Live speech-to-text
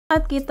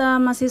Saat kita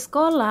masih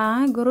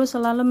sekolah, guru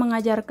selalu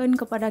mengajarkan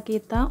kepada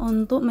kita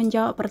untuk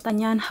menjawab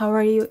pertanyaan how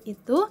are you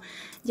itu,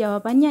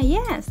 jawabannya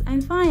yes, I'm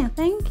fine,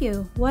 thank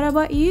you. What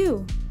about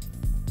you?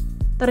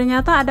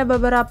 Ternyata ada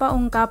beberapa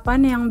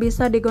ungkapan yang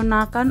bisa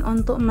digunakan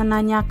untuk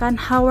menanyakan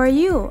how are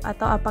you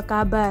atau apa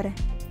kabar.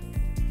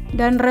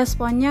 Dan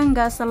responnya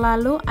nggak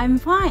selalu I'm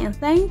fine,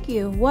 thank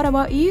you. What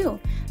about you?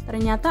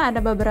 Ternyata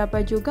ada beberapa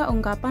juga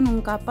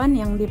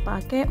ungkapan-ungkapan yang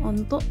dipakai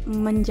untuk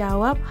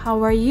menjawab how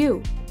are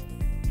you.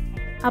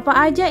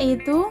 Apa aja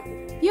itu?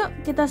 Yuk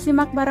kita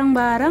simak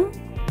bareng-bareng.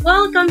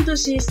 Welcome to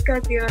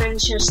Siska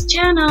Fiorence's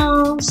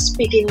channel.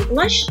 Speak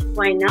English,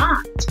 why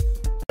not?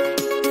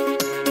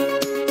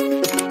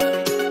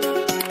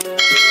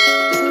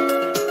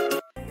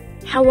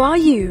 How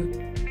are you?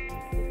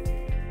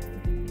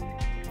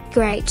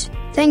 Great,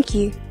 thank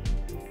you.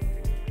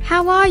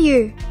 How are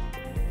you?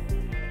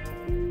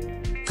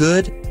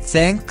 Good,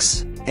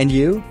 thanks. And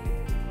you?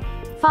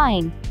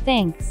 Fine,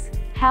 thanks.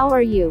 How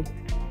are you?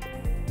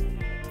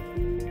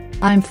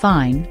 I'm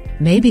fine,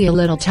 maybe a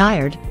little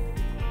tired.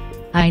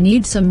 I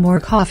need some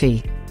more coffee.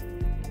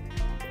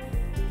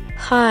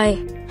 Hi,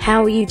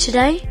 how are you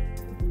today?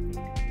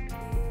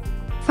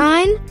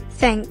 Fine,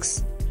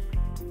 thanks.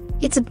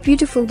 It's a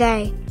beautiful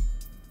day.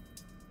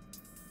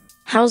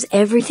 How's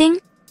everything?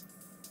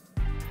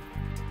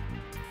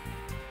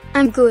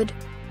 I'm good.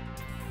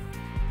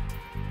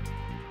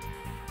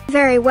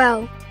 Very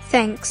well,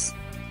 thanks.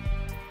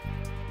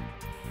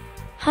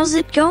 How's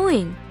it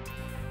going?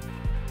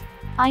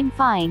 I'm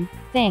fine,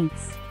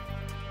 thanks.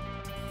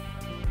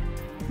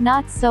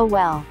 Not so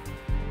well.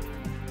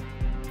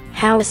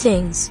 How are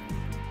things?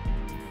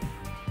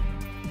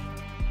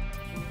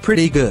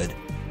 Pretty good.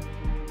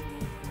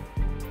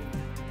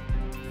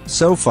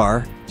 So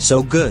far,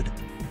 so good.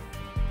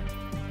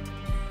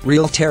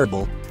 Real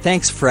terrible,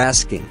 thanks for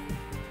asking.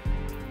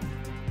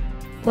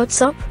 What's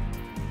up?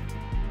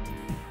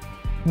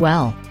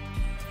 Well.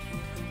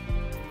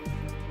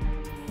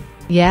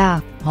 Yeah,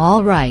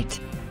 all right.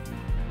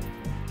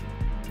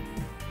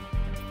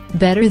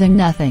 Better than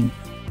nothing.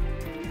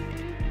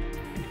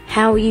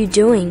 How are you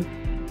doing?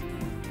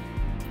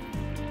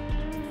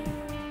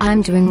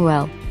 I'm doing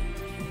well.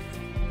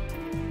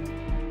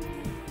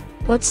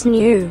 What's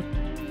new?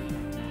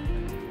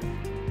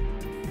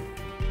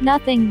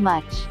 Nothing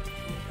much.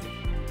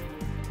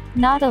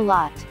 Not a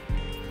lot.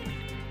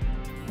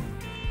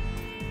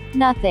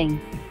 Nothing.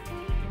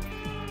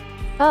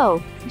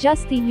 Oh,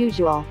 just the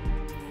usual.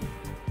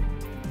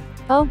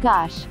 Oh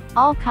gosh,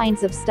 all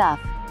kinds of stuff.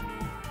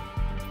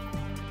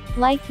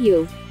 Like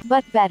you,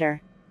 but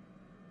better.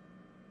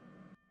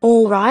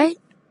 All right?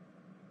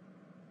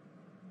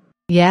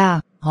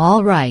 Yeah,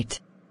 all right.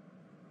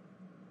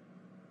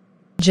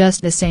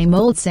 Just the same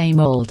old same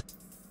old.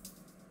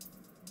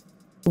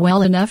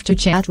 Well enough to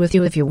chat with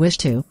you if you wish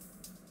to.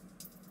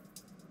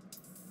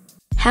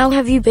 How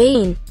have you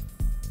been?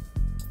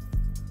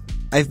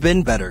 I've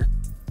been better.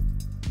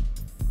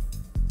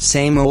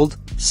 Same old,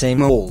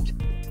 same old.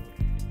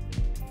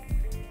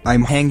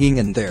 I'm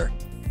hanging in there.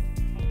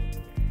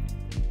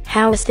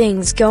 How are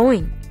things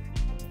going?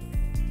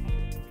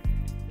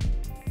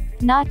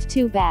 Not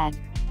too bad.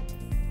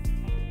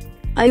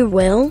 I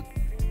will.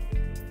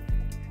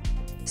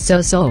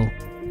 So.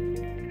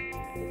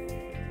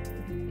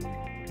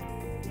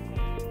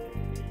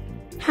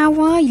 How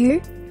are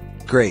you?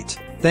 Great,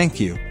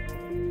 thank you.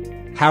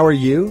 How are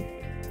you?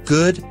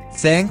 Good,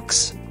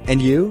 thanks.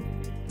 And you?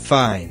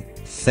 Fine,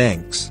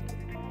 thanks.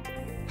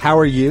 How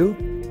are you?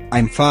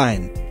 I'm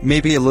fine,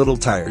 maybe a little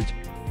tired.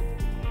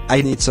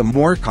 I need some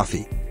more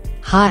coffee.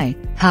 Hi,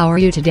 how are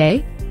you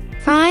today?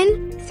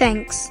 Fine,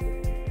 thanks.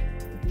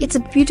 It's a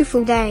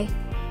beautiful day.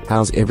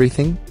 How's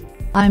everything?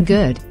 I'm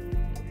good.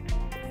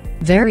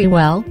 Very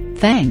well,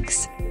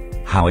 thanks.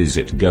 How is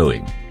it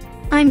going?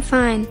 I'm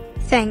fine,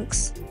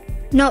 thanks.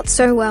 Not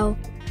so well.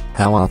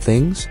 How are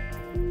things?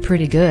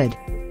 Pretty good.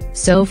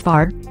 So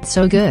far,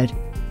 so good.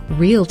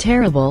 Real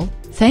terrible,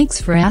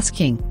 thanks for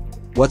asking.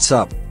 What's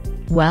up?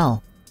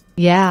 Well.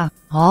 Yeah,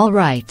 all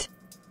right.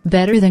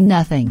 Better than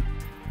nothing.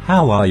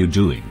 How are you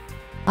doing?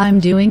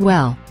 I'm doing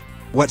well.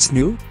 What's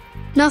new?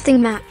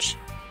 Nothing much.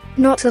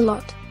 Not a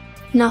lot.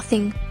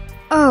 Nothing.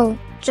 Oh,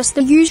 just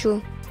the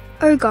usual.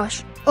 Oh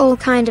gosh, all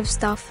kind of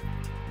stuff.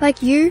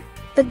 Like you,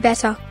 but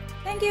better.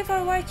 Thank you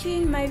for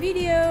watching my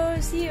video.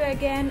 See you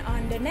again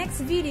on the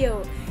next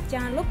video.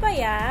 Jangan lupa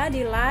ya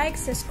di like,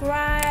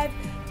 subscribe,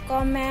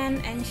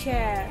 comment, and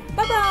share.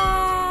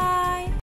 Bye-bye!